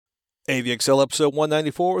AVXL episode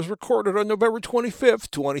 194 was recorded on November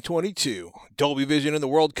 25th, 2022. Dolby Vision in the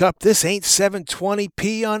World Cup. This ain't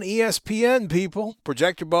 720p on ESPN, people.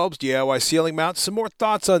 Projector bulbs, DIY ceiling mounts, some more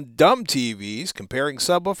thoughts on dumb TVs, comparing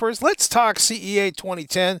subwoofers. Let's talk CEA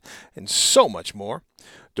 2010, and so much more.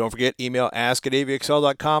 Don't forget, email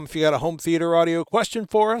ask@avxl.com if you got a home theater audio question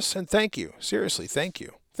for us. And thank you. Seriously, thank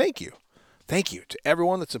you. Thank you. Thank you to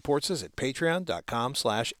everyone that supports us at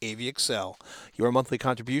patreon.com/avxl. Your monthly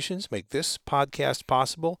contributions make this podcast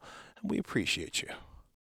possible, and we appreciate you.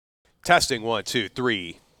 Testing 1, 2,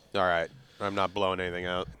 3. All right. I'm not blowing anything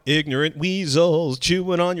out. Ignorant weasels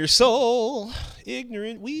chewing on your soul.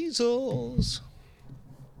 Ignorant weasels.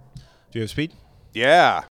 Do you have speed?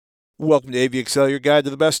 Yeah. Welcome to AVXL, your guide to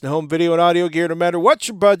the best in home video and audio gear, no matter what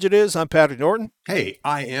your budget is. I'm Patrick Norton. Hey,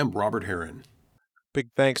 I am Robert Heron. Big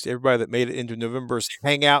thanks to everybody that made it into November's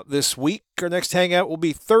Hangout this week. Our next Hangout will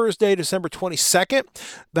be Thursday, December 22nd.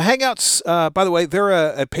 The Hangouts, by the way, they're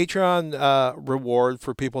a Patreon reward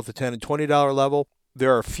for people at the $10 and $20 level.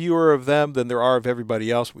 There are fewer of them than there are of everybody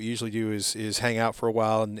else. What we usually do is hang out for a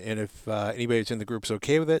while, and if anybody that's in the group is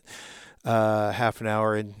okay with it, half an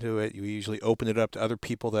hour into it, you usually open it up to other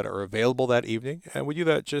people that are available that evening. And we do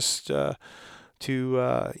that just to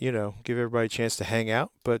give everybody a chance to hang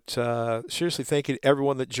out. But seriously, thank you to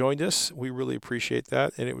everyone that joined us. We really appreciate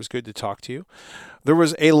that, and it was good to talk to you. There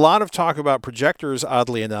was a lot of talk about projectors,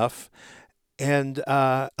 oddly enough, and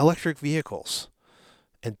electric vehicles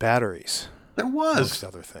and batteries. There was. Amongst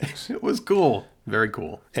other things. It was cool. Very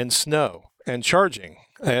cool. And snow and charging.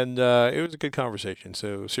 And it was a good conversation.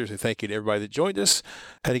 So seriously, thank you to everybody that joined us.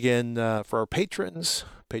 And again, for our patrons,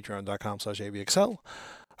 patreon.com/avxl.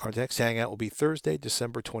 Our next Hangout will be Thursday,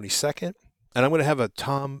 December 22nd. And I'm going to have a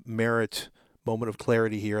Tom Merritt moment of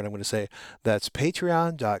clarity here. And I'm going to say that's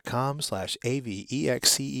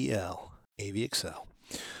patreon.com/avexcel. AVXL.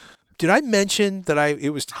 Did I mention that it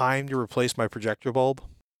was time to replace my projector bulb?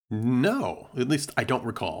 No, at least I don't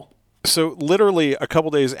recall. So literally a couple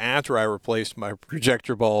days after I replaced my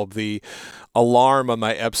projector bulb, the alarm on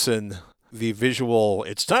my Epson, the visual,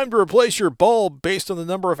 it's time to replace your bulb based on the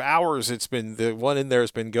number of hours the one in there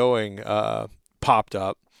has been going, popped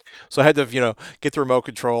up. So I had to, get the remote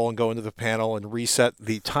control and go into the panel and reset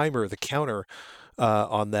the timer, the counter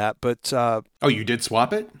on that. But you did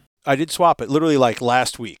swap it? I did swap it literally like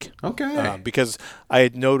last week. Okay. Because I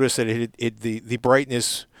had noticed that the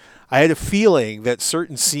brightness, I had a feeling that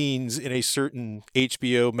certain scenes in a certain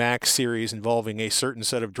HBO Max series involving a certain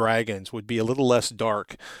set of dragons would be a little less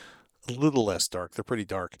dark. They're pretty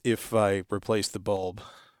dark if I replaced the bulb.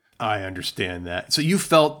 I understand that. So you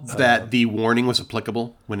felt that the warning was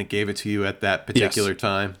applicable when it gave it to you at that particular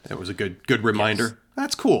time? That was a good reminder? Yes.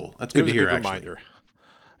 That's cool. That's good to hear, actually. Reminder.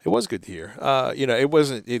 It was good to hear. It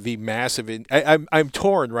wasn't the massive. I'm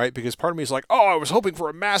torn, right? Because part of me is like, I was hoping for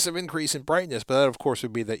a massive increase in brightness, but that, of course,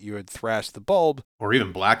 would be that you had thrashed the bulb. Or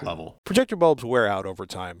even black level. Projector bulbs wear out over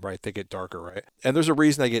time, right? They get darker, right? And there's a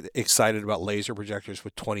reason I get excited about laser projectors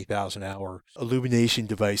with 20,000 hour illumination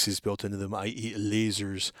devices built into them, i.e.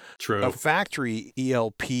 lasers. True. A factory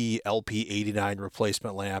ELP LP89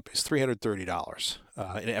 replacement lamp is $330,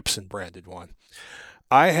 an Epson branded one.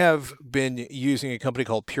 I have been using a company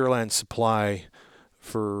called Pureland Supply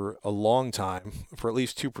for a long time, for at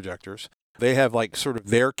least two projectors. They have like sort of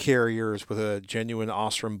their carriers with a genuine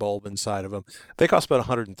Osram bulb inside of them. They cost about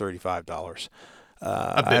 $135.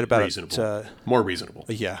 A bit reasonable. More reasonable.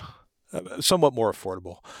 Yeah. Somewhat more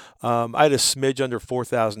affordable. I had a smidge under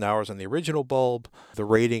 4,000 hours on the original bulb. The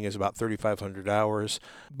rating is about 3,500 hours.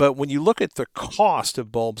 But when you look at the cost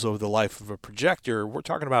of bulbs over the life of a projector, we're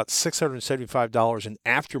talking about $675 in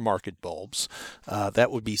aftermarket bulbs.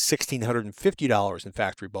 That would be $1,650 in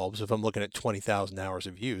factory bulbs if I'm looking at 20,000 hours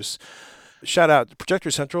of use. Shout out to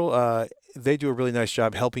Projector Central. They do a really nice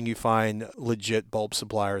job helping you find legit bulb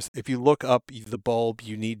suppliers. If you look up the bulb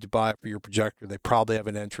you need to buy for your projector, they probably have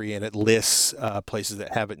an entry and it lists places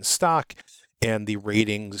that have it in stock and the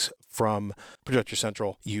ratings from Projector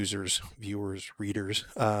Central users, viewers, readers.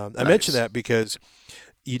 Nice. I mention that because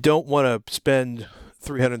you don't want to spend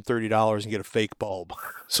 $330 and get a fake bulb.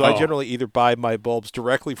 So I generally either buy my bulbs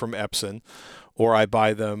directly from Epson or I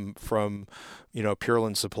buy them from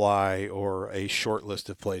Pureland Supply or a short list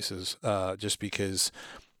of places, just because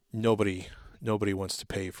nobody wants to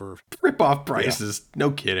pay for rip-off prices. Yeah.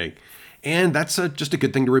 No kidding. And that's just a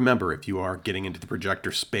good thing to remember if you are getting into the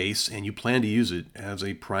projector space and you plan to use it as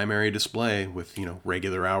a primary display with,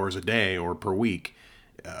 regular hours a day or per week.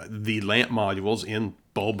 The lamp modules in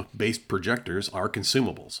bulb-based projectors are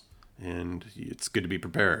consumables. And it's good to be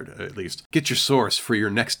prepared. At least get your source for your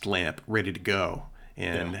next lamp ready to go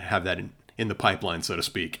and have that in the pipeline, so to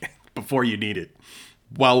speak, before you need it.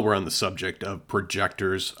 While we're on the subject of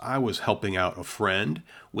projectors, I was helping out a friend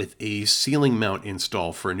with a ceiling mount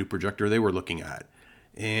install for a new projector they were looking at.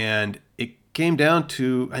 And it came down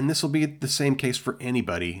to, and this will be the same case for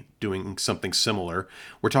anybody doing something similar,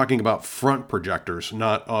 we're talking about front projectors,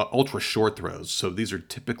 not ultra short throws. So these are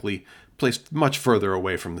typically placed much further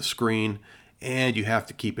away from the screen. And you have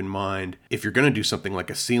to keep in mind, if you're going to do something like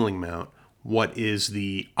a ceiling mount, what is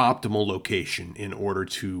the optimal location in order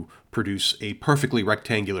to produce a perfectly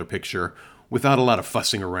rectangular picture without a lot of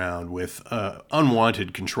fussing around with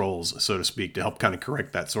unwanted controls, so to speak, to help kind of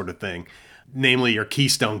correct that sort of thing. Namely, your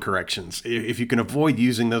keystone corrections. If you can avoid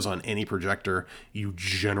using those on any projector, you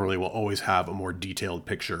generally will always have a more detailed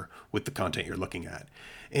picture with the content you're looking at.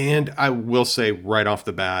 And I will say right off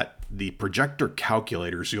the bat, the projector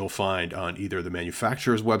calculators you'll find on either the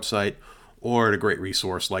manufacturer's website or at a great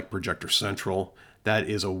resource like Projector Central, that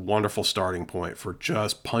is a wonderful starting point for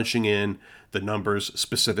just punching in the numbers.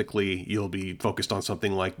 Specifically, you'll be focused on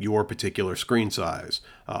something like your particular screen size,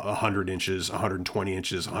 100 inches, 120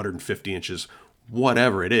 inches, 150 inches,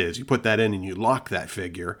 whatever it is. You put that in and you lock that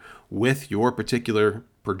figure with your particular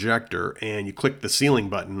projector and you click the ceiling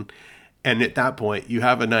button. And at that point, you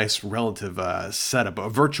have a nice relative setup, a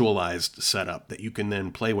virtualized setup that you can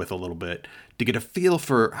then play with a little bit to get a feel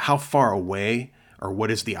for how far away or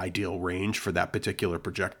what is the ideal range for that particular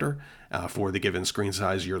projector for the given screen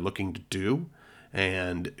size you're looking to do.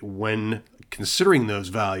 And when considering those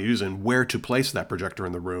values and where to place that projector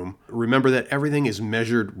in the room, remember that everything is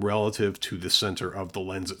measured relative to the center of the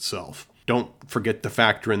lens itself. Don't forget to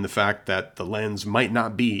factor in the fact that the lens might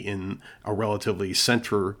not be in a relatively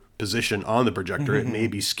center position on the projector. It may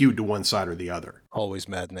be skewed to one side or the other. Always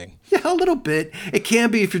maddening. Yeah, a little bit. It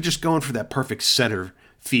can be if you're just going for that perfect center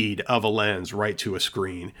feed of a lens right to a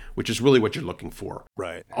screen, which is really what you're looking for.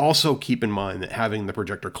 Right. Also keep in mind that having the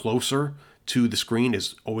projector closer to the screen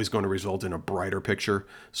is always going to result in a brighter picture.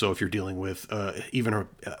 So if you're dealing with even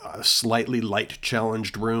a slightly light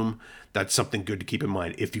challenged room, that's something good to keep in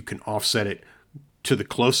mind. If you can offset it to the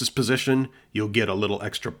closest position, you'll get a little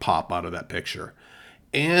extra pop out of that picture.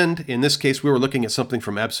 And in this case, we were looking at something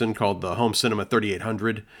from Epson called the Home Cinema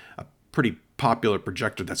 3800, a pretty popular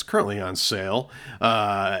projector that's currently on sale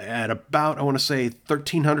at about, I want to say,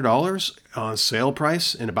 $1,300 on sale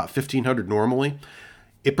price and about $1,500 normally.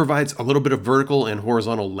 It provides a little bit of vertical and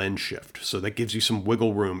horizontal lens shift, so that gives you some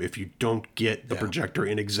wiggle room if you don't get the projector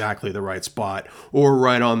in exactly the right spot or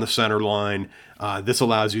right on the center line. This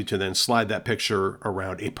allows you to then slide that picture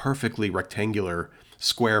around a perfectly rectangular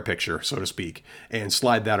square picture, so to speak, and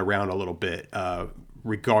slide that around a little bit,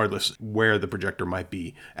 regardless where the projector might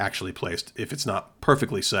be actually placed, if it's not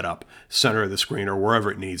perfectly set up, center of the screen or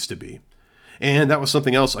wherever it needs to be. And that was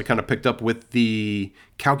something else I kind of picked up with the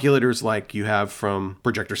calculators like you have from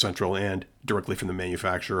Projector Central and directly from the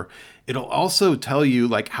manufacturer. It'll also tell you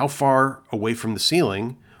like how far away from the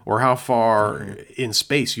ceiling or how far in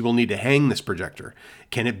space you will need to hang this projector.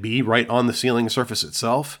 Can it be right on the ceiling surface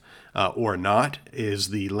itself? Or not? Is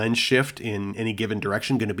the lens shift in any given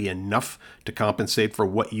direction going to be enough to compensate for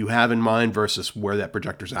what you have in mind versus where that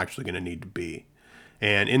projector is actually going to need to be?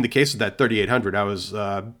 And in the case of that 3800, I was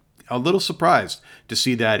a little surprised to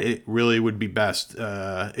see that it really would be best.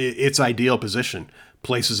 Its ideal position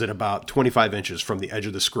places it about 25 inches from the edge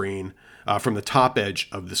of the screen, from the top edge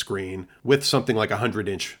of the screen, with something like a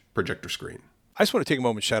 100-inch projector screen. I just want to take a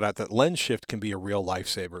moment to shout out that lens shift can be a real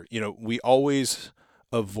lifesaver. You know, we always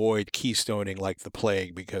avoid keystoning like the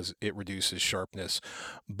plague because it reduces sharpness.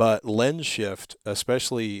 But lens shift,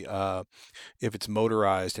 especially if it's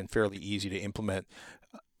motorized and fairly easy to implement,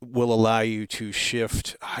 will allow you to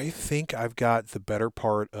shift. I think I've got the better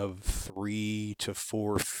part of 3 to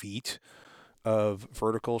 4 feet of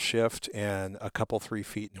vertical shift and a couple 3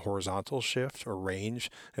 feet in horizontal shift or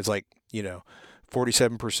range. It's like,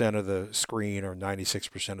 47% of the screen or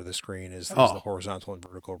 96% of the screen is the horizontal and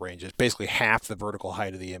vertical range. It's basically half the vertical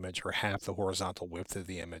height of the image or half the horizontal width of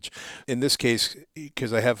the image. In this case,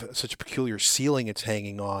 because I have such a peculiar ceiling it's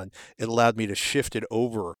hanging on, it allowed me to shift it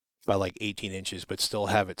over by like 18 inches, but still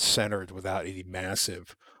have it centered without any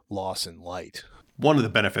massive loss in light. One of the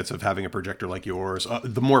benefits of having a projector like yours,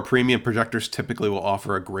 the more premium projectors typically will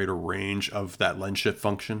offer a greater range of that lens shift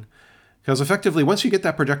function. Because effectively, once you get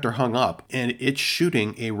that projector hung up and it's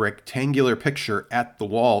shooting a rectangular picture at the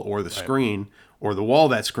wall or the screen or the wall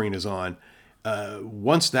that screen is on,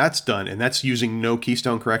 Once that's done, and that's using no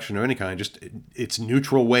keystone correction of any kind, just its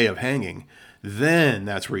neutral way of hanging, then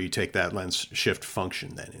that's where you take that lens shift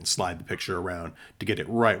function then and slide the picture around to get it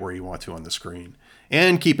right where you want to on the screen.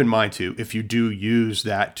 And keep in mind, too, if you do use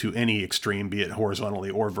that to any extreme, be it horizontally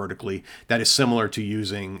or vertically, that is similar to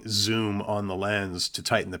using zoom on the lens to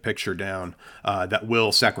tighten the picture down. That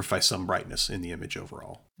will sacrifice some brightness in the image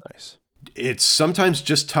overall. Nice. It's sometimes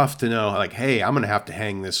just tough to know, like, hey, I'm going to have to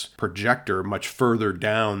hang this projector much further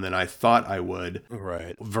down than I thought I would.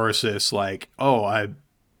 Right. Versus like,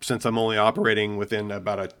 since I'm only operating within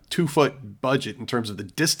about a 2-foot budget in terms of the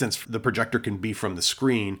distance the projector can be from the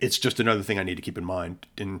screen, it's just another thing I need to keep in mind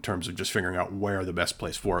in terms of just figuring out where the best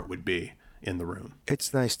place for it would be in the room.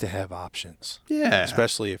 It's nice to have options. Yeah.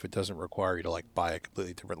 Especially if it doesn't require you to like buy a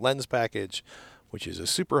completely different lens package, which is a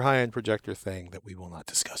super high-end projector thing that we will not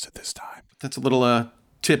discuss at this time. That's a little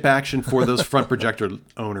tip action for those front projector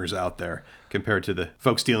owners out there compared to the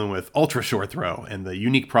folks dealing with ultra short throw and the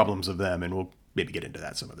unique problems of them. And we'll maybe get into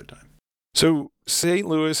that some other time. So St.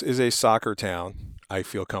 Louis is a soccer town, I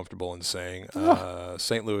feel comfortable in saying.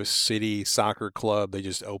 St. Louis City Soccer Club, they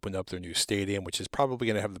just opened up their new stadium, which is probably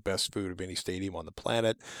going to have the best food of any stadium on the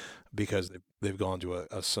planet because they've gone to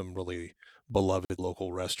some really beloved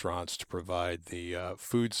local restaurants to provide the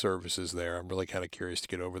food services there. I'm really kind of curious to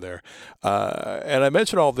get over there. And I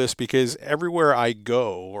mention all this because everywhere I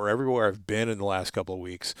go or everywhere I've been in the last couple of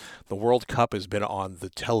weeks, the World Cup has been on the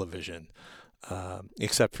television.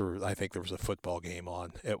 Except for, I think there was a football game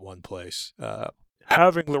on at one place.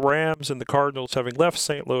 Having the Rams and the Cardinals having left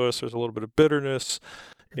St. Louis, there's a little bit of bitterness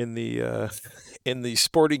in the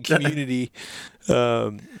sporting community.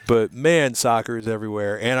 But man, soccer is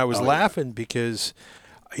everywhere. And I was laughing because,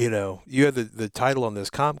 you had the title on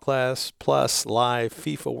this Comcast Plus Live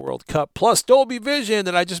FIFA World Cup plus Dolby Vision.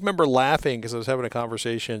 And I just remember laughing because I was having a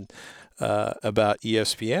conversation about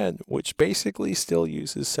ESPN, which basically still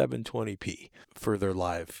uses 720p for their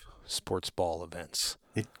live sports ball events.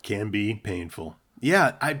 It can be painful.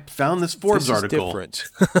 Yeah, I found this Forbes article different.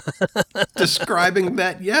 describing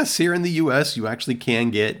that, yes, here in the U.S., you actually can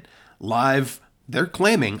get live, they're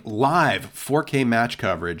claiming live 4K match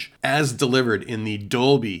coverage as delivered in the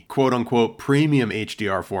Dolby, quote-unquote, premium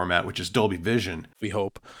HDR format, which is Dolby Vision. We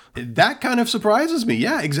hope. That kind of surprises me.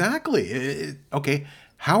 Yeah, exactly. Okay.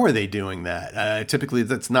 How are they doing that? Typically,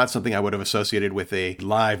 that's not something I would have associated with a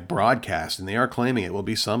live broadcast, and they are claiming it will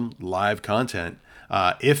be some live content.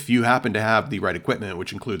 If you happen to have the right equipment,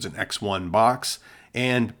 which includes an X1 box,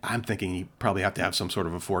 and I'm thinking you probably have to have some sort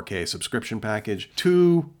of a 4K subscription package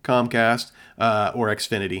to Comcast or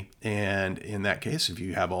Xfinity. And in that case, if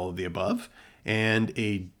you have all of the above and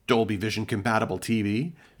a Dolby Vision compatible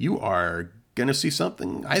TV, you are going to see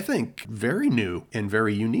something, I think, very new and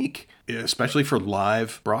very unique, especially for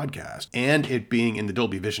live broadcast and it being in the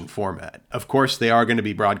Dolby Vision format. Of course, they are going to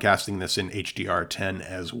be broadcasting this in HDR10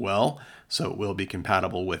 as well, so it will be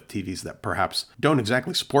compatible with TVs that perhaps don't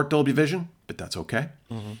exactly support Dolby Vision, but that's okay.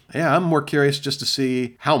 Mm-hmm. Yeah, I'm more curious just to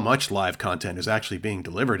see how much live content is actually being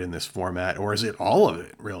delivered in this format, or is it all of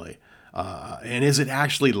it, really? And is it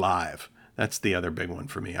actually live? That's the other big one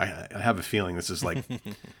for me. I have a feeling this is like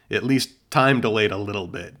at least time delayed a little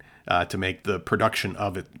bit to make the production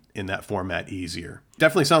of it in that format easier.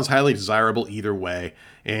 Definitely sounds highly desirable either way.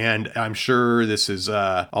 And I'm sure this is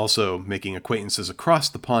also making acquaintances across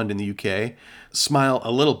the pond in the UK smile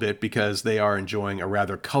a little bit because they are enjoying a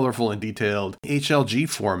rather colorful and detailed HLG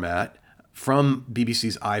format from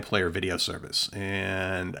BBC's iPlayer video service.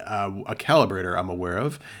 And a calibrator I'm aware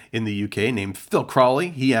of in the UK named Phil Crawley,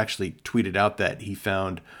 he actually tweeted out that he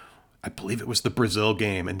found, I believe it was the Brazil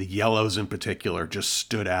game, and the yellows in particular just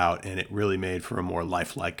stood out, and it really made for a more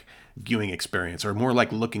lifelike viewing experience, or more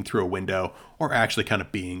like looking through a window or actually kind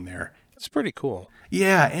of being there. It's pretty cool.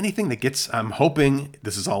 Yeah, anything that gets, I'm hoping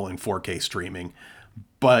this is all in 4K streaming,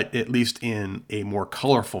 but at least in a more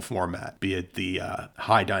colorful format, be it the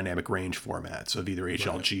high dynamic range formats of either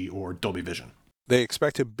HLG or Dolby Vision. They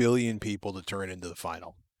expect 1 billion people to turn into the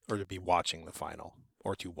final, or to be watching the final,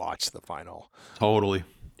 or to watch the final. Totally.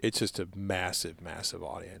 It's just a massive, massive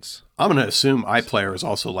audience. I'm going to assume iPlayer is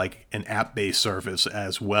also like an app-based service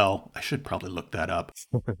as well. I should probably look that up.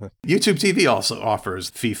 YouTube TV also offers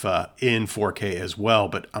FIFA in 4K as well,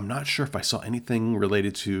 but I'm not sure if I saw anything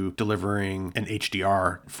related to delivering an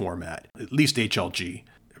HDR format, at least HLG.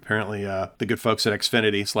 Apparently, the good folks at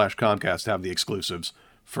Xfinity/Comcast have the exclusives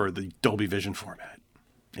for the Dolby Vision format,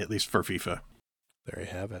 at least for FIFA. There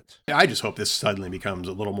you have it. I just hope this suddenly becomes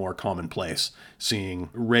a little more commonplace,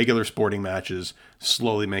 seeing regular sporting matches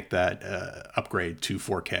slowly make that upgrade to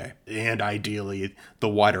 4K, and ideally the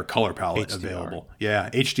wider color palette HDR. available.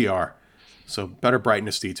 Yeah, HDR. So better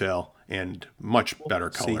brightness detail and much better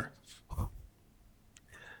color.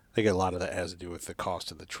 I think a lot of that has to do with the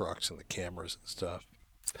cost of the trucks and the cameras and stuff.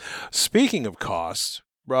 Speaking of costs,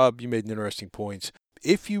 Rob, you made an interesting point.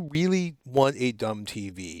 If you really want a dumb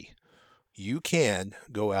TV, you can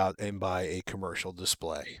go out and buy a commercial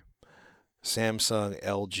display. Samsung,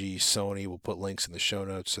 LG, Sony will put links in the show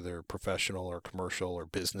notes to their professional or commercial or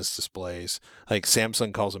business displays. Like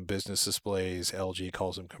Samsung calls them business displays, LG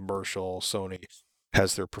calls them commercial, Sony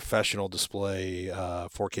has their professional display,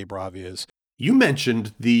 4K Bravias. You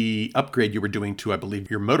mentioned the upgrade you were doing to, I believe,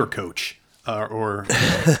 your motor coach. Or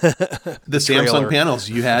the Samsung panels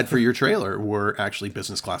you had for your trailer were actually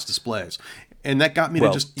business class displays, and that got me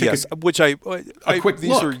to just take a quick these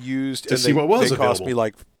look are used to and see what was they cost available. me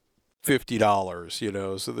like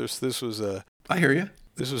 $50, So this was I hear you.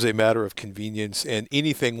 This was a matter of convenience, and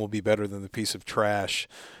anything will be better than the piece of trash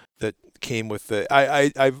that came with the.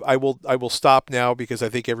 I will stop now because I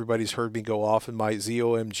think everybody's heard me go off, and my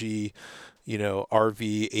ZOMG,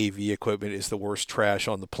 RV AV equipment is the worst trash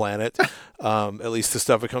on the planet. At least the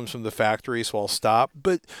stuff that comes from the factory, so I'll stop.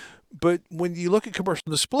 But when you look at commercial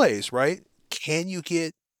displays, right? Can you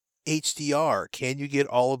get HDR? Can you get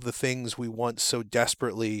all of the things we want so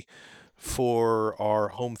desperately for our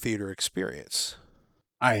home theater experience?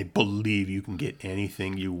 I believe you can get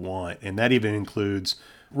anything you want, and that even includes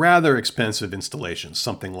rather expensive installations,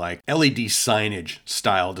 something like LED signage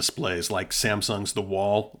style displays like Samsung's The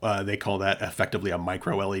Wall. They call that effectively a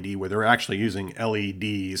micro LED, where they're actually using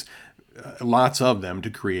LEDs, lots of them,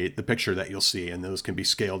 to create the picture that you'll see, and those can be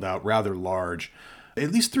scaled out rather large.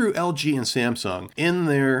 At least through LG and Samsung, in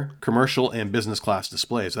their commercial and business class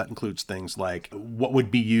displays. That includes things like what would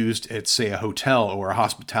be used at, say, a hotel or a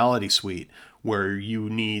hospitality suite, where you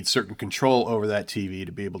need certain control over that TV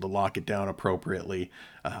to be able to lock it down appropriately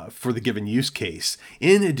for the given use case.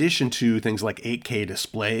 In addition to things like 8K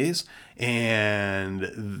displays,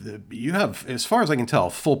 and you have, as far as I can tell,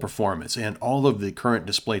 full performance and all of the current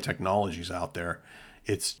display technologies out there.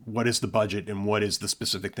 It's what is the budget and what is the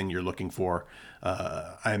specific thing you're looking for.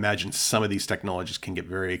 I imagine some of these technologies can get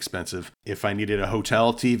very expensive. If I needed a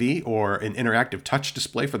hotel TV or an interactive touch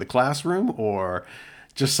display for the classroom or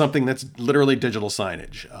just something that's literally digital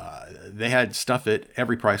signage, they had stuff at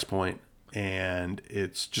every price point, and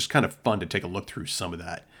it's just kind of fun to take a look through some of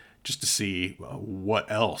that just to see what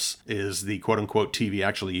else is the quote-unquote TV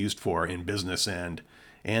actually used for in business and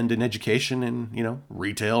in education and,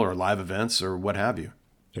 retail or live events or what have you.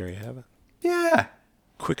 There you have it. Yeah.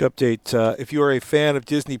 Quick update. If you are a fan of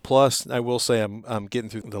Disney Plus, I will say I'm getting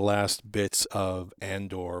through the last bits of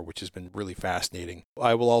Andor, which has been really fascinating.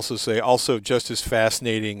 I will also say, just as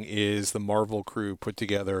fascinating is the Marvel crew put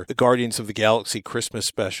together the Guardians of the Galaxy Christmas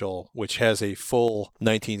special, which has a full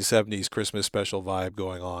 1970s Christmas special vibe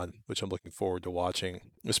going on, which I'm looking forward to watching,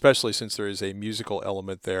 especially since there is a musical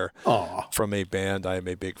element there from a band I am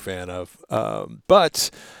a big fan of.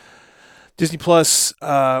 But Disney Plus,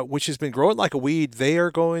 which has been growing like a weed, they are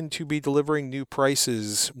going to be delivering new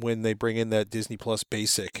prices when they bring in that Disney Plus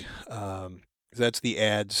Basic. That's the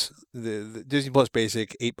ads. The Disney Plus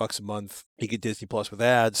Basic, $8 a month. You get Disney Plus with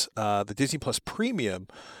ads. The Disney Plus Premium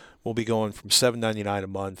will be going from $7.99 a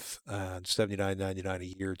month, $79.99 a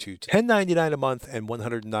year to $10.99 a month and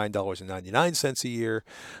 $109.99 a year.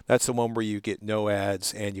 That's the one where you get no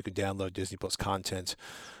ads and you can download Disney Plus content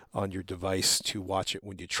on your device to watch it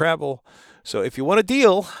when you travel. So if you want a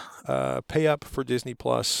deal, pay up for Disney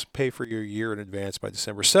Plus, pay for your year in advance by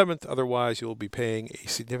December 7th. Otherwise, you'll be paying a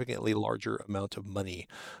significantly larger amount of money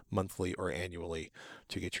monthly or annually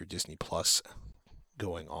to get your Disney Plus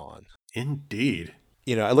going on. Indeed.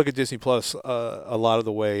 I look at Disney Plus a lot of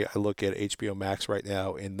the way I look at HBO Max right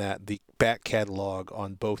now, in that the back catalog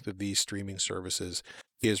on both of these streaming services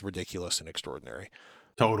is ridiculous and extraordinary.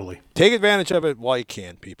 Totally. Take advantage of it while you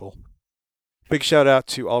can, people. Big shout out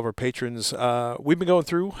to all of our patrons. We've been going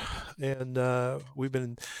through and we've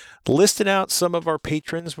been listing out some of our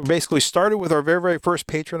patrons. We basically started with our very, very first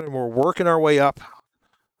patron, and we're working our way up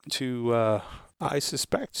to, I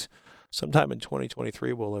suspect, sometime in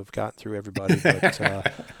 2023 we'll have gotten through everybody.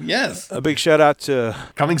 But yes. A big shout out to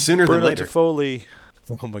coming sooner than Bruno later. Foley.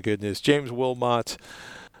 Oh my goodness. James Wilmot,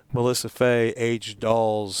 Melissa Fay, Age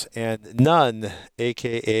Dolls, and None,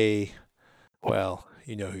 a.k.a., well,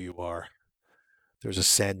 you know who you are. There's a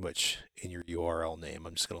sandwich in your URL name.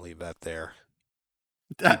 I'm just going to leave that there,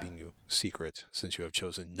 keeping you secret since you have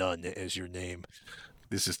chosen None as your name.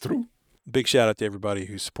 This is true. Big shout out to everybody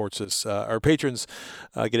who supports us. Our patrons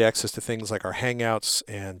get access to things like our Hangouts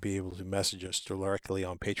and be able to message us directly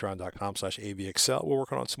on patreon.com/avxl. We're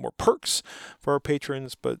working on some more perks for our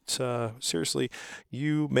patrons, but seriously,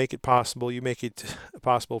 you make it possible. You make it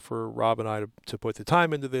possible for Rob and I to put the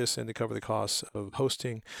time into this and to cover the costs of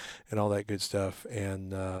hosting and all that good stuff.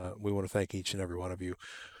 And we want to thank each and every one of you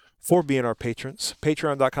for being our patrons.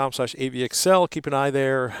 Patreon.com/avxl. Keep an eye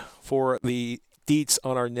there for the deets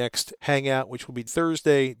on our next hangout, which will be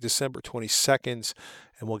Thursday, December 22nd,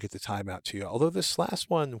 and we'll get the time out to you. Although this last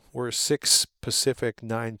one, we're 6 Pacific,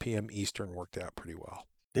 9 p.m. Eastern, worked out pretty well.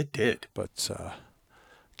 It did. But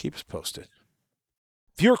keep us posted.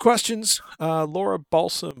 Viewer questions. Laura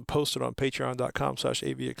Balsam posted on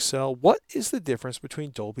patreon.com/avxl. What is the difference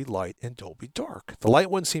between Dolby Light and Dolby Dark? The light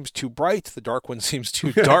one seems too bright. The dark one seems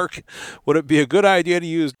too dark. Would it be a good idea to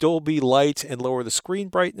use Dolby Light and lower the screen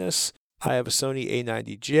brightness? I have a Sony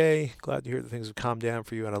A90J. Glad to hear that things have calmed down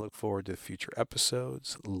for you, and I look forward to future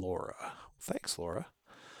episodes. Laura. Thanks, Laura.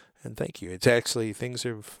 And thank you. It's actually, things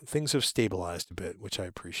have stabilized a bit, which I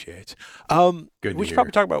appreciate. Good we should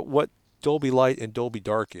probably talk about what Dolby Light and Dolby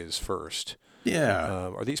Dark is first.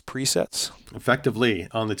 Yeah. Are these presets? Effectively,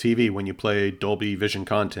 on the TV, when you play Dolby Vision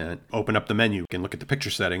content, open up the menu and look at the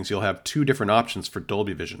picture settings, you'll have 2 different options for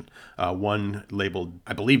Dolby Vision. One labeled,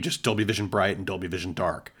 I believe, just Dolby Vision Bright and Dolby Vision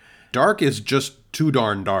Dark. Dark is just too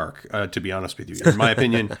darn dark, to be honest with you. In my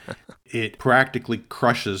opinion, it practically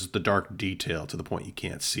crushes the dark detail to the point you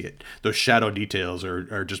can't see it. Those shadow details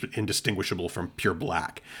are just indistinguishable from pure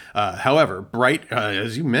black. However, bright,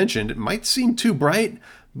 as you mentioned, it might seem too bright,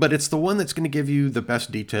 but it's the one that's going to give you the best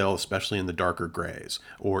detail, especially in the darker grays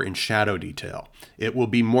or in shadow detail. It will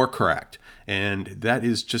be more correct. And that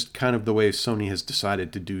is just kind of the way Sony has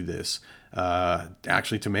decided to do this.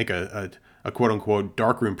 Actually, to make a quote-unquote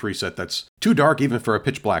darkroom preset that's too dark even for a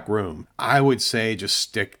pitch black room, I would say just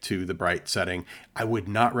stick to the bright setting. I would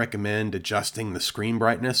not recommend adjusting the screen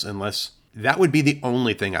brightness unless that would be the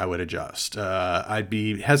only thing I would adjust. I'd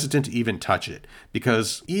be hesitant to even touch it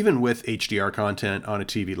because even with HDR content on a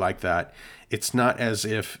TV like that, it's not as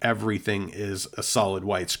if everything is a solid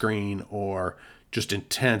white screen or just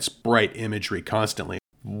intense bright imagery constantly.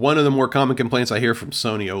 One of the more common complaints I hear from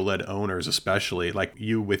Sony OLED owners, especially like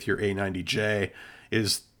you with your A90J,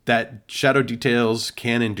 is that shadow details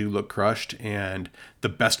can and do look crushed. And the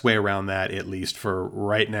best way around that, at least for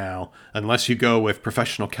right now, unless you go with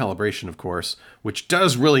professional calibration, of course, which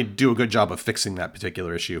does really do a good job of fixing that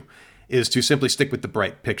particular issue, is to simply stick with the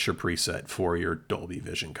bright picture preset for your Dolby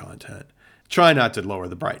Vision content. Try not to lower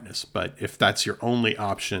the brightness, but if that's your only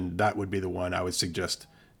option, that would be the one I would suggest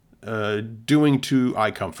doing to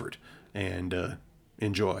eye comfort and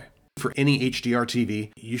enjoy. For any HDR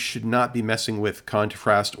TV, you should not be messing with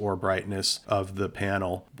contrast or brightness of the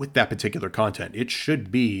panel with that particular content. It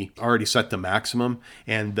should be already set to maximum,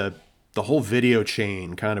 and the whole video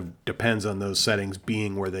chain kind of depends on those settings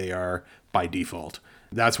being where they are by default.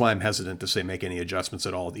 That's why I'm hesitant to say make any adjustments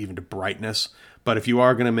at all, even to brightness. But if you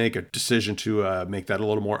are going to make a decision to make that a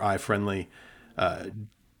little more eye-friendly,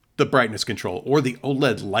 the brightness control or the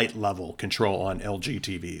OLED light level control on LG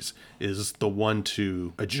TVs is the one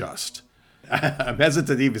to adjust. I'm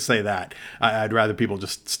hesitant to even say that. I'd rather people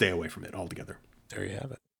just stay away from it altogether. There you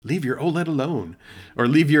have it. Leave your OLED alone, or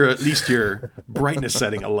leave at least your brightness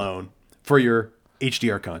setting alone for your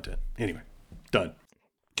HDR content. Anyway, done.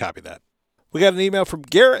 Copy that. We got an email from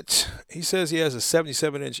Garrett. He says he has a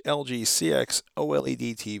 77-inch LG CX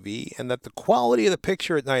OLED TV and that the quality of the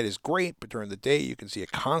picture at night is great, but during the day you can see a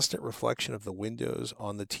constant reflection of the windows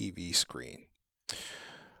on the TV screen.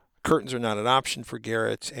 Curtains are not an option for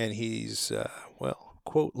Garrett, and he's,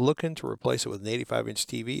 quote, looking to replace it with an 85-inch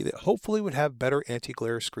TV that hopefully would have better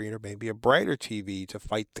anti-glare screen or maybe a brighter TV to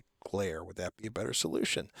fight the glare. Would that be a better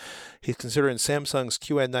solution? He's considering Samsung's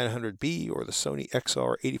QN900B or the Sony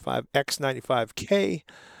XR85X95K.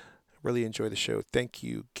 Really enjoy the show. Thank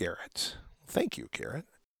you, Garrett. Thank you, Garrett.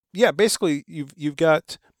 Yeah, basically you've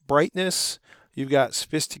got brightness, you've got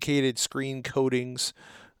sophisticated screen coatings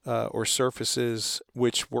or surfaces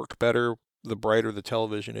which work better the brighter the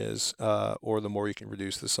television is, or the more you can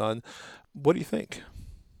reduce the sun. What do you think?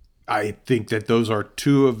 I think that those are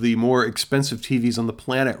two of the more expensive TVs on the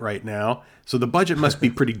planet right now, so the budget must be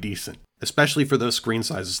pretty decent, especially for those screen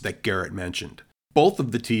sizes that Garrett mentioned. Both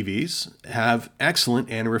of the TVs have excellent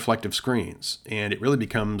anti-reflective screens, and it really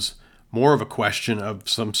becomes more of a question of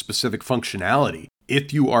some specific functionality.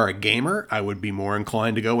 If you are a gamer, I would be more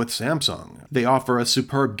inclined to go with Samsung. They offer a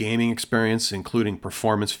superb gaming experience, including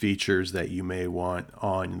performance features that you may want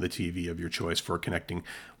on the TV of your choice for connecting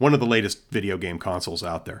one of the latest video game consoles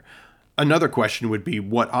out there. Another question would be,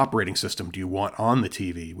 what operating system do you want on the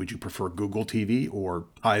TV? Would you prefer Google TV or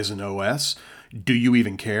Tizen OS? Do you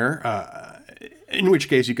even care? In which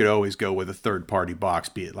case, you could always go with a third-party box,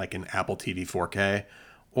 be it like an Apple TV 4K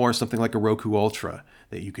or something like a Roku Ultra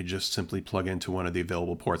that you could just simply plug into one of the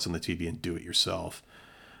available ports on the TV and do it yourself.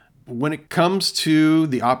 When it comes to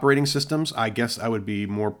the operating systems, I guess I would be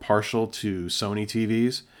more partial to Sony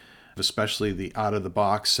TVs, especially the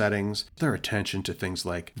out-of-the-box settings. Their attention to things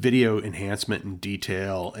like video enhancement and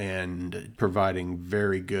detail and providing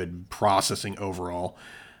very good processing overall.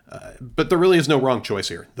 But there really is no wrong choice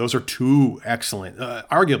here. Those are two excellent,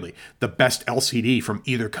 arguably the best LCD from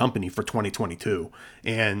either company for 2022.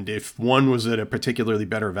 And if one was at a particularly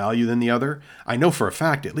better value than the other, I know for a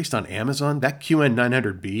fact, at least on Amazon, that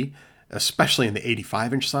QN900B, especially in the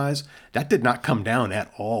 85-inch size, that did not come down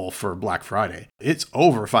at all for Black Friday. It's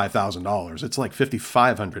over $5,000. It's like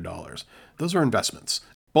 $5,500. Those are investments.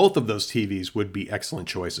 Both of those TVs would be excellent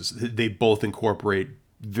choices. They both incorporate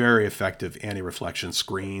very effective anti-reflection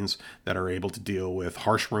screens that are able to deal with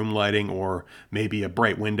harsh room lighting or maybe a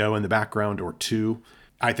bright window in the background or two.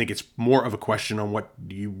 I think it's more of a question on what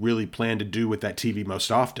you really plan to do with that TV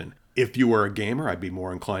most often. If you were a gamer, I'd be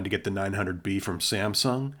more inclined to get the 900B from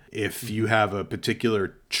Samsung. If you have a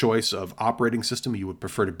particular choice of operating system you would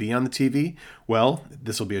prefer to be on the TV, well,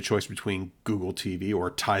 this will be a choice between Google TV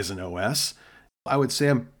or Tizen OS. I would say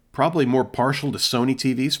I'm probably more partial to Sony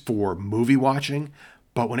TVs for movie watching.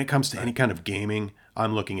 But when it comes to any kind of gaming,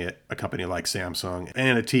 I'm looking at a company like Samsung,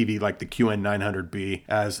 and a TV like the QN900B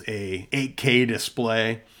as a 8K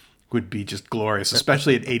display would be just glorious,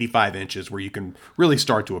 especially at 85 inches where you can really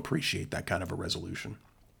start to appreciate that kind of a resolution.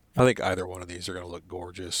 I think either one of these are going to look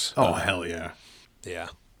gorgeous. Oh, hell yeah. Yeah.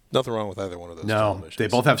 Nothing wrong with either one of those No, televisions. they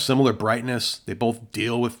both have similar brightness. They both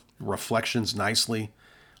deal with reflections nicely.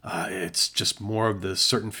 It's just more of the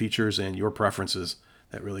certain features and your preferences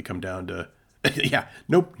that really come down to yeah,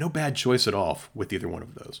 no bad choice at all with either one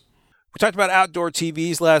of those. We talked about outdoor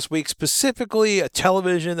TVs last week, specifically a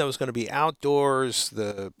television that was going to be outdoors.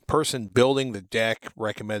 The person building the deck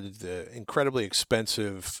recommended the incredibly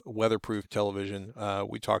expensive weatherproof television.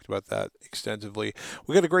 We talked about that extensively.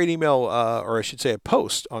 We got a great email, or I should say a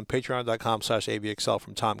post on patreon.com/avxl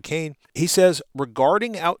from Tom Kane. He says,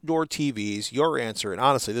 regarding outdoor TVs, your answer, and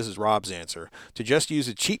honestly, this is Rob's answer, to just use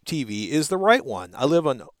a cheap TV is the right one. I live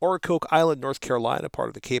on Oracoke Island, North Carolina, part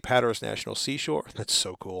of the Cape Hatteras National Seashore. That's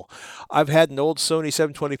so cool. I've had an old Sony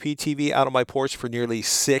 720p TV out on my porch for nearly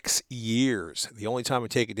 6 years. The only time I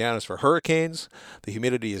take it down is for hurricanes. The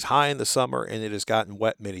humidity is high in the summer, and it has gotten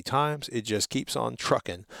wet many times. It just keeps on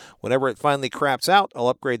trucking. Whenever it finally craps out, I'll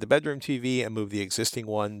upgrade the bedroom TV and move the existing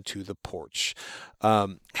one to the porch.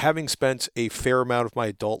 Having spent a fair amount of my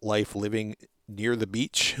adult life living near the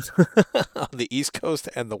beach on the East Coast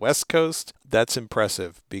and the West Coast, that's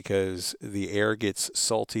impressive because the air gets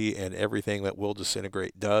salty and everything that will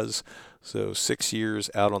disintegrate does. So 6 years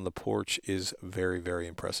out on the porch is very, very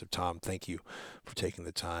impressive. Tom, thank you for taking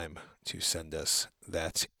the time to send us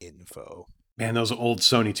that info. Man, those old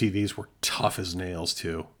Sony TVs were tough as nails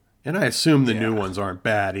too. And I assume the new ones aren't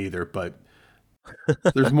bad either, but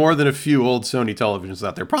there's more than a few old Sony televisions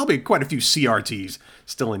out there. Probably quite a few CRTs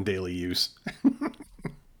still in daily use.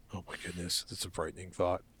 Oh my goodness, that's a frightening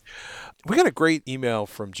thought. We got a great email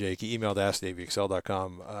from Jake. He emailed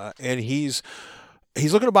ask@avxl.com, and he's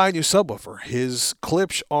looking to buy a new subwoofer. His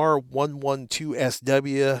Klipsch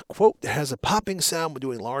R112SW, quote, has a popping sound when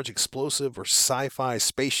doing large explosive or sci-fi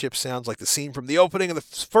spaceship sounds like the scene from the opening of the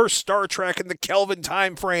first Star Trek in the Kelvin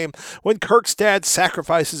time frame when Kirk's dad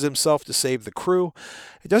sacrifices himself to save the crew.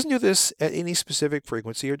 It doesn't do this at any specific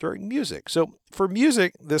frequency or during music. So for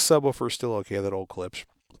music, this subwoofer is still okay, that old Klipsch.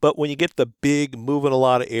 But when you get the big, moving a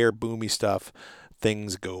lot of air, boomy stuff,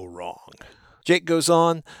 things go wrong. Jake goes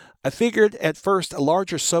on, I figured at first a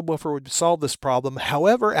larger subwoofer would solve this problem.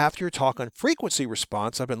 However, after your talk on frequency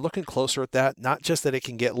response, I've been looking closer at that, not just that it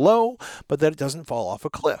can get low, but that it doesn't fall off a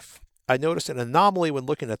cliff. I noticed an anomaly when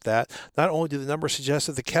looking at that. Not only do the numbers suggest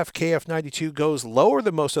that the KEF KF92 goes lower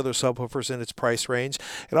than most other subwoofers in its price range,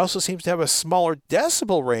 it also seems to have a smaller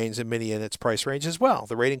decibel range than many in its price range as well.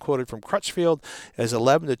 The rating quoted from Crutchfield is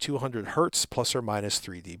 11 to 200 hertz plus or minus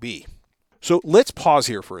 3 dB. So let's pause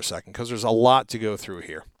here for a second because there's a lot to go through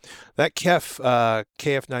here. That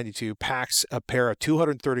KF92 packs a pair of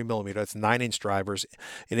 230 millimeter, that's 9-inch drivers,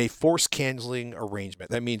 in a force canceling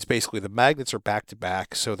arrangement. That means basically the magnets are back to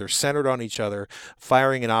back, so they're centered on each other,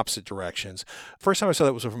 firing in opposite directions. First time I saw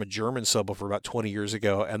that was from a German subwoofer about 20 years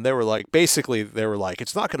ago, and they were like,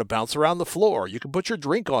 it's not going to bounce around the floor. You can put your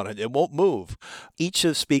drink on it, it won't move. Each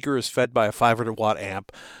of the speaker is fed by a 500-watt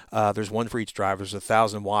amp. There's one for each driver. There's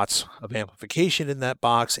 1,000 watts of amplification in that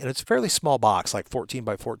box, and it's a fairly small box, like 14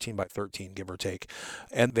 by 14 by 13, give or take.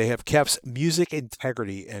 And they have KEF's Music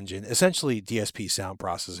Integrity Engine, essentially DSP sound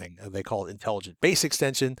processing. They call it Intelligent Bass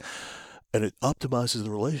Extension, and it optimizes the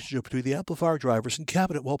relationship between the amplifier drivers and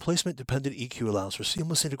cabinet, while placement-dependent EQ allows for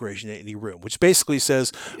seamless integration in any room, which basically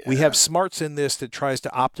says we have smarts in this that tries to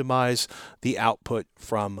optimize the output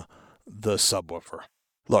from the subwoofer.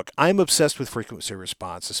 Look, I'm obsessed with frequency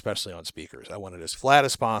response, especially on speakers. I want it as flat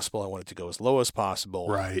as possible. I want it to go as low as possible.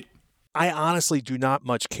 Right. I honestly do not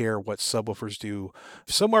much care what subwoofers do.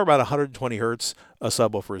 Somewhere about 120 hertz, a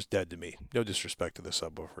subwoofer is dead to me. No disrespect to the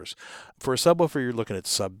subwoofers. For a subwoofer, you're looking at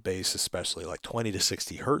sub bass, especially like 20 to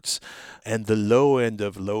 60 hertz, and the low end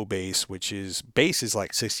of low bass, which is bass is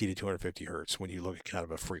like 60 to 250 hertz when you look at kind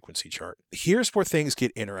of a frequency chart. Here's where things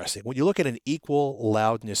get interesting. When you look at an equal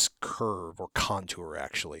loudness curve or contour,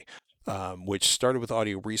 actually, which started with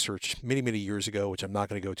audio research many, many years ago, which I'm not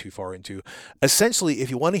going to go too far into. Essentially, if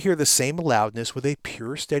you want to hear the same loudness with a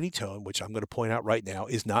pure, steady tone, which I'm going to point out right now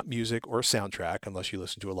is not music or a soundtrack, unless you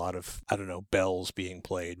listen to a lot of, bells being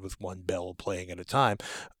played with one bell playing at a time.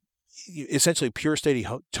 Essentially pure steady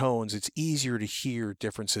tones, it's easier to hear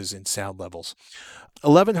differences in sound levels.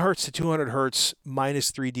 11 hertz to 200 hertz minus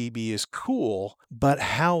 3 dB is cool, but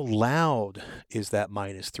how loud is that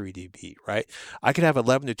minus 3 dB, right? I could have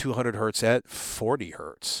 11 to 200 hertz at 40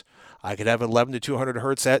 hertz. I could have 11 to 200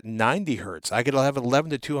 hertz at 90 hertz. I could have 11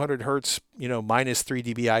 to 200 hertz, minus 3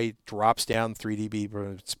 dBi drops down 3 dB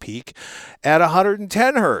from its peak at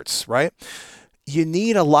 110 hertz, right? You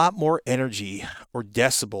need a lot more energy or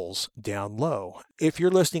decibels down low. If you're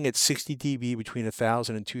listening at 60 dB between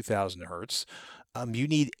 1,000 and 2,000 hertz, you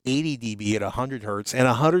need 80 dB at 100 hertz and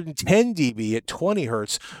 110 dB at 20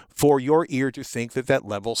 hertz for your ear to think that that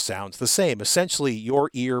level sounds the same. Essentially, your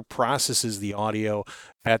ear processes the audio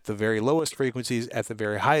at the very lowest frequencies, at the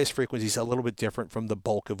very highest frequencies, a little bit different from the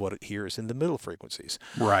bulk of what it hears in the middle frequencies.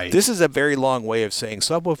 Right. This is a very long way of saying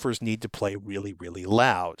subwoofers need to play really, really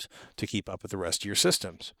loud to keep up with the rest of your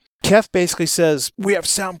systems. KEF basically says, we have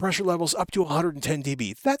sound pressure levels up to 110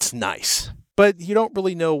 dB. That's nice. But you don't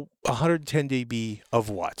really know 110 dB of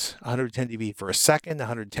what? 110 dB for a second,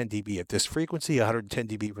 110 dB at this frequency, 110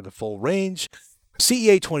 dB for the full range.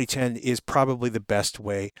 CEA 2010 is probably the best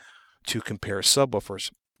way to compare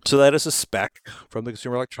subwoofers. So that is a spec from the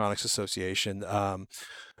Consumer Electronics Association.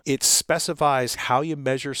 It specifies how you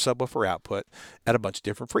measure subwoofer output at a bunch of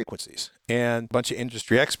different frequencies. And a bunch of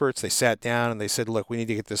industry experts, they sat down and they said, look, we need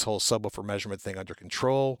to get this whole subwoofer measurement thing under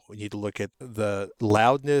control. We need to look at the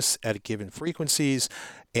loudness at given frequencies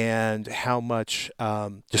and how much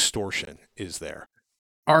distortion is there.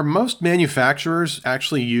 Are most manufacturers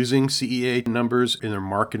actually using CEA numbers in their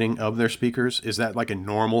marketing of their speakers? Is that like a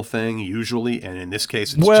normal thing usually? And in this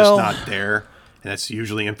case, it's just not there. And that's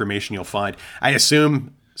usually information you'll find. I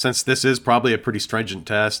assume, since this is probably a pretty stringent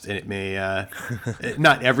test, and it may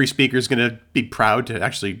not every speaker is going to be proud to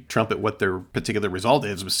actually trumpet what their particular result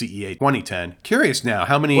is with CEA 2010. Curious now,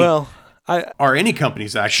 how many are any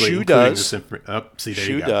companies actually including this information?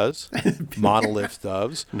 Shure does. Monolith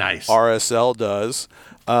does. Nice. RSL does.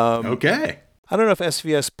 Okay. I don't know if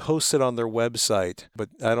SVS posts it on their website, but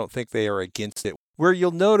I don't think they are against it. Where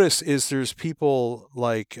you'll notice is there's people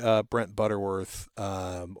like Brent Butterworth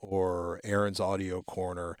or Aaron's Audio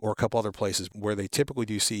Corner or a couple other places where they typically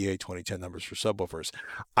do CEA 2010 numbers for subwoofers.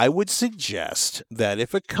 I would suggest that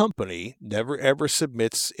if a company never ever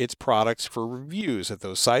submits its products for reviews at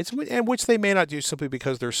those sites, and which they may not do simply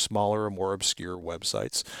because they're smaller or more obscure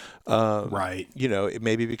websites, right? It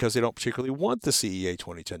may be because they don't particularly want the CEA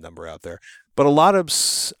 2010 number out there. But a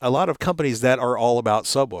lot of companies that are all about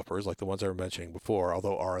subwoofers, like the ones I was mentioning before,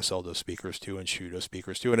 although RSL does speakers too, and Shure does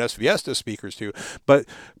speakers too, and SVS does speakers too, but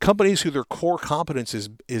companies who their core competence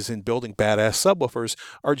is in building badass subwoofers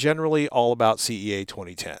are generally all about CEA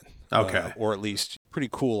 2010. Okay. Or at least pretty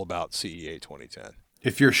cool about CEA 2010.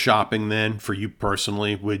 If you're shopping then, for you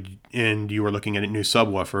personally, and you were looking at a new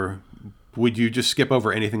subwoofer, would you just skip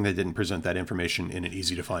over anything that didn't present that information in an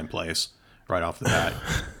easy to find place right off the bat?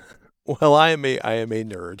 Well, I am a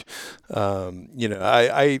nerd.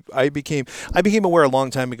 I became aware a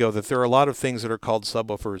long time ago that there are a lot of things that are called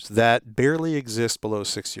subwoofers that barely exist below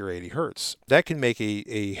 60 or 80 hertz. That can make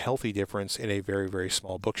a healthy difference in a very, very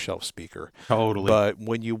small bookshelf speaker. Totally. But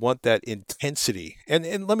when you want that intensity,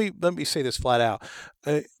 and let me say this flat out,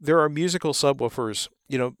 there are musical subwoofers.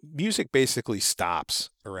 Music basically stops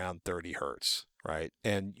around 30 hertz, right?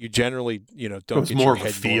 And you generally, don't It's get more your of a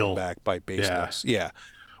head blown feel. back by bass Yeah. notes. Yeah.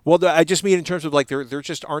 Well, I just mean in terms of like there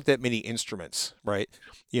just aren't that many instruments, right?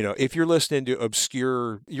 If you're listening to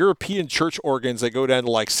obscure European church organs that go down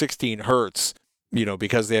to like 16 hertz,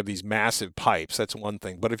 because they have these massive pipes, that's one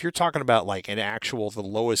thing. But if you're talking about like the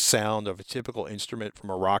lowest sound of a typical instrument from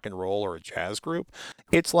a rock and roll or a jazz group,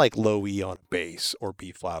 it's like low E on a bass or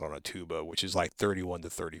B flat on a tuba, which is like 31 to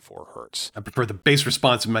 34 hertz. I prefer the bass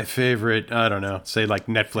response of my favorite, I don't know, say like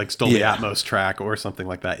Netflix Dolby Yeah. Atmos track or something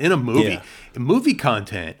like that. In a movie, Yeah. in movie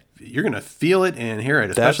content, you're going to feel it and hear it,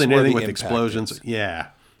 That's especially in where anything the with impact explosions. is. Yeah.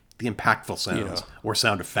 The impactful sounds or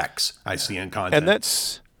sound effects I see in content. And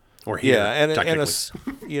that's or here, yeah, and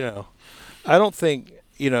technically. I don't think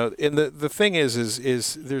and the thing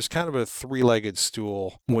is there's kind of a three-legged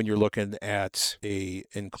stool when you're looking at a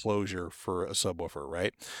enclosure for a subwoofer,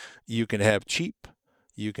 right? You can have cheap,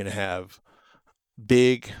 you can have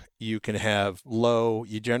big, you can have low.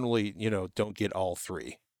 You generally, don't get all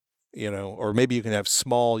three. Or maybe you can have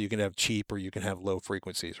small, you can have cheap, or you can have low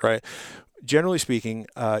frequencies, right? Generally speaking,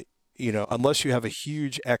 unless you have a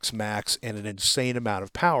huge X max and an insane amount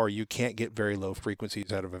of power, you can't get very low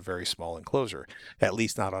frequencies out of a very small enclosure, at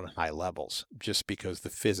least not on high levels, just because the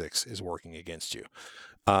physics is working against you.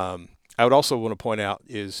 I would also want to point out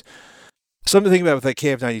is something to think about with that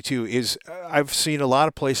KF92 is I've seen a lot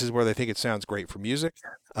of places where they think it sounds great for music.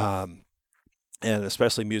 And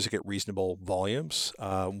especially music at reasonable volumes.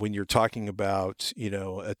 When you're talking about,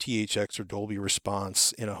 a THX or Dolby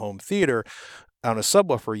response in a home theater, on a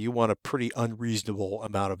subwoofer, you want a pretty unreasonable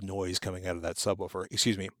amount of noise coming out of that subwoofer.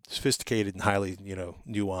 Excuse me, sophisticated and highly,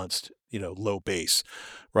 nuanced, low bass,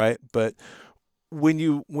 right? But when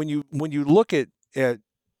you look at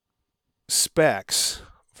specs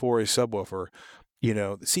for a subwoofer,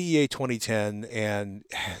 the CEA 2010 and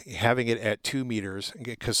having it at 2 meters,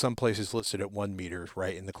 because some places listed at 1 meter,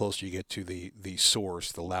 right? And the closer you get to the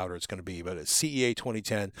source, the louder it's going to be. But a CEA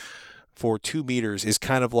 2010 for 2 meters is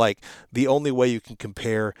kind of like the only way you can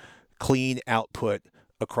compare clean output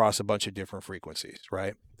across a bunch of different frequencies,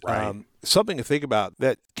 right? Right. Something to think about,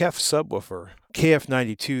 that KEF subwoofer,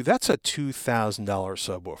 KF92, that's a $2,000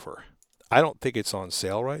 subwoofer. I don't think it's on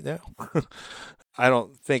sale right now. I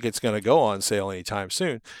don't think it's going to go on sale anytime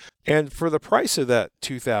soon. And for the price of that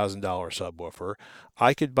 $2,000 subwoofer,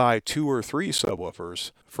 I could buy 2 or 3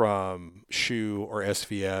 subwoofers from Shure or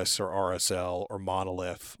SVS or RSL or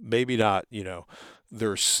Monolith. Maybe not,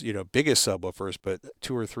 their biggest subwoofers, but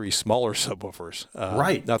 2 or 3 smaller subwoofers.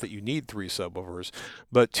 Right. Not that you need 3 subwoofers,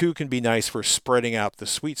 but 2 can be nice for spreading out the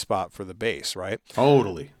sweet spot for the bass, right?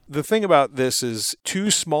 Totally. The thing about this is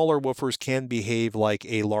 2 smaller woofers can behave like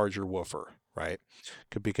a larger woofer, right?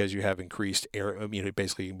 Because you have increased air,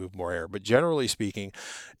 basically you move more air. But generally speaking,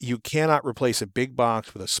 you cannot replace a big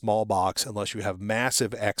box with a small box unless you have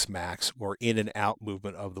massive X max or in and out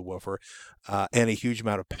movement of the woofer and a huge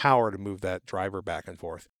amount of power to move that driver back and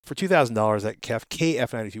forth. For $2,000, that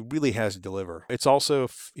KF92 really has to deliver. It's also,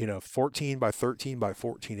 14 by 13 by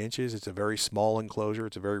 14 inches. It's a very small enclosure.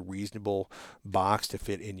 It's a very reasonable box to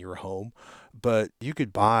fit in your home. But you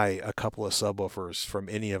could buy a couple of subwoofers from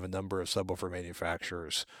any of a number of subwoofer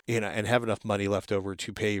manufacturers, and have enough money left over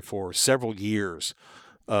to pay for several years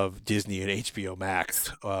of Disney and HBO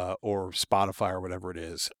Max or Spotify or whatever it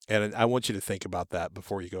is. And I want you to think about that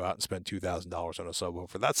before you go out and spend $2,000 on a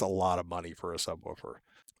subwoofer. That's a lot of money for a subwoofer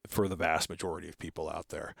for the vast majority of people out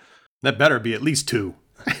there. That better be at least 2.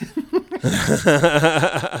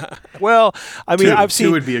 Well, I mean, 2. I've seen,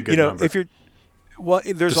 2 would be a good number. if you're, well,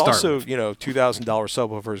 there's To start also, with. $2,000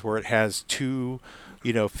 subwoofers where it has 2,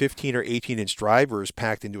 15 or 18 inch drivers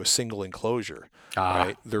packed into a single enclosure.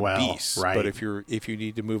 Right? They're beasts. right. But if you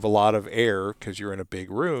need to move a lot of air because you're in a big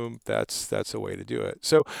room, that's a way to do it.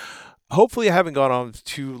 So hopefully I haven't gone on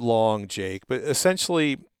too long, Jake, but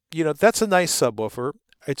essentially, that's a nice subwoofer.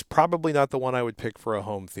 It's probably not the one I would pick for a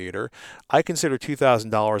home theater. I consider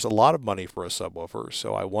 $2,000 a lot of money for a subwoofer,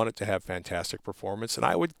 so I want it to have fantastic performance. And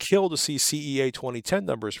I would kill to see CEA 2010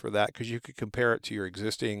 numbers for that, because you could compare it to your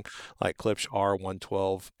existing, like Klipsch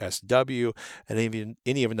R112SW, and even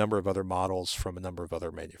any of a number of other models from a number of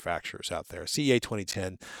other manufacturers out there. CEA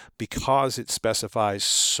 2010, because it specifies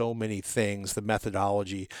so many things, the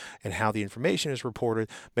methodology and how the information is reported,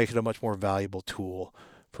 makes it a much more valuable tool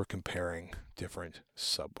for comparing different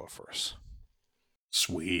subwoofers.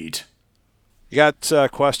 Sweet. You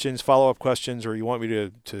got questions, follow-up questions, or you want me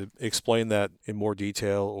to explain that in more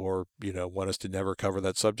detail, or want us to never cover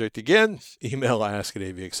that subject again? Email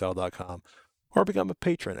ask@avxl.com or become a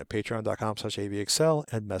patron at patreon.com/avxl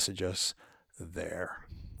and message us there.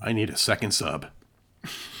 I need a second sub.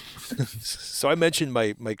 So I mentioned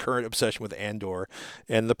my current obsession with Andor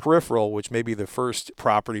and The Peripheral, which may be the first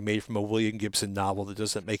property made from a William Gibson novel that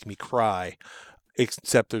doesn't make me cry.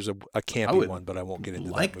 Except there's a campy one, but I won't get into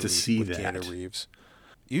that like to movie see with that. Keanu Reeves.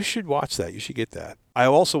 You should watch that. You should get that. I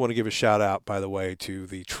also want to give a shout out, by the way, to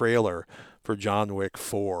the trailer for John Wick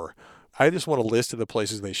 4. I just want a list of the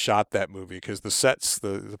places they shot that movie because the sets,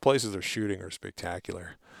 the places they're shooting are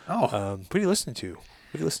spectacular. Oh, what are you listening to?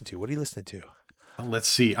 What are you listening to? well, let's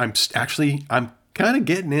see. I'm kind of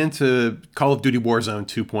getting into Call of Duty Warzone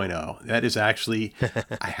 2.0. That is actually,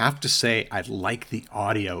 I have to say, I like the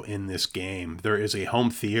audio in this game. There is a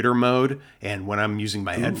home theater mode, and when I'm using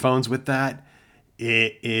my headphones with that,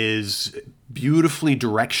 it is beautifully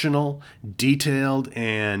directional, detailed,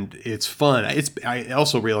 and it's fun. I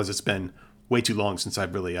also realize it's been way too long since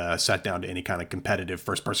I've really sat down to any kind of competitive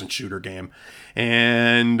first-person shooter game,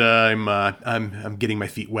 and I'm getting my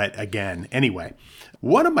feet wet again. Anyway,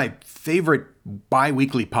 one of my favorite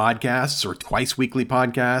bi-weekly podcasts or twice-weekly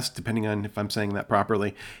podcasts, depending on if I'm saying that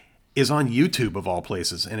properly, is on YouTube of all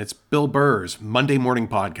places, and it's Bill Burr's Monday Morning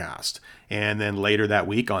Podcast. And then later that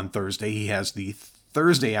week on Thursday, he has the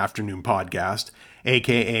Thursday Afternoon Podcast,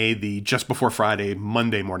 aka the Just Before Friday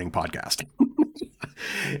Monday Morning Podcast.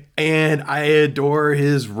 And I adore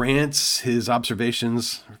his rants, his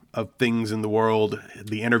observations of things in the world,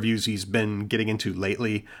 the interviews he's been getting into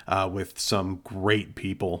lately with some great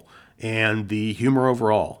people, and the humor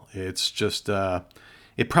overall. It's just,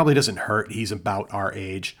 it probably doesn't hurt. He's about our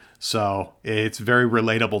age, so it's very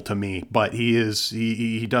relatable to me. But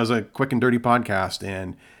he does a quick and dirty podcast,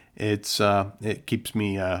 and it keeps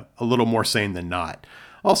me a little more sane than not.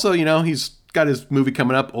 Also, he's got his movie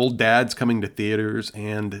coming up, Old Dad's coming to theaters,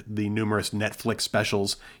 and the numerous Netflix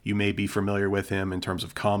specials. You may be familiar with him in terms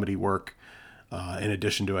of comedy work, in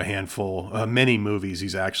addition to a handful, many movies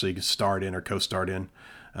he's actually starred in or co-starred in.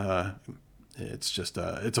 It's just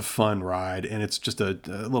it's a fun ride, and it's just a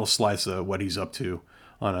little slice of what he's up to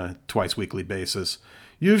on a twice weekly basis.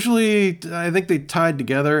 Usually, I think they tied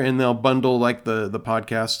together, and they'll bundle like the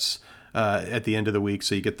podcasts at the end of the week,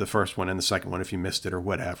 so you get the first one and the second one if you missed it or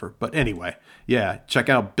whatever. But anyway, yeah, check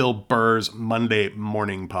out Bill Burr's Monday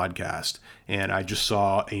Morning Podcast. And I just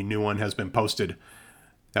saw a new one has been posted.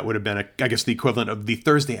 That would have been, I guess, the equivalent of the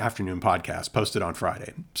Thursday Afternoon Podcast posted on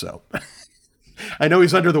Friday. So I know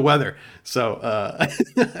he's under the weather, so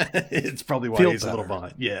it's probably why he's a little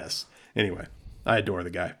behind. Yes. Anyway, I adore the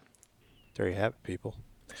guy. There you have it, people.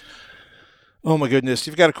 Oh my goodness. If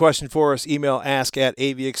you've got a question for us, email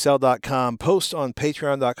ask@avxl.com, post on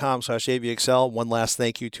patreon.com/avxl. One last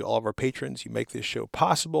thank you to all of our patrons. You make this show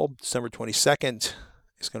possible. December 22nd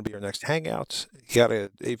is going to be our next hangout.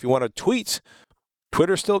 If you want to tweet,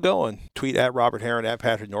 Twitter's still going. Tweet at Robert Heron, at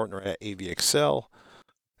Patrick Norton, or at AVXL.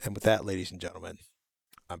 And with that, ladies and gentlemen,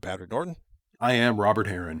 I'm Patrick Norton. I am Robert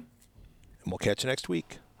Heron. And we'll catch you next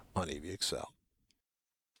week on AVXL.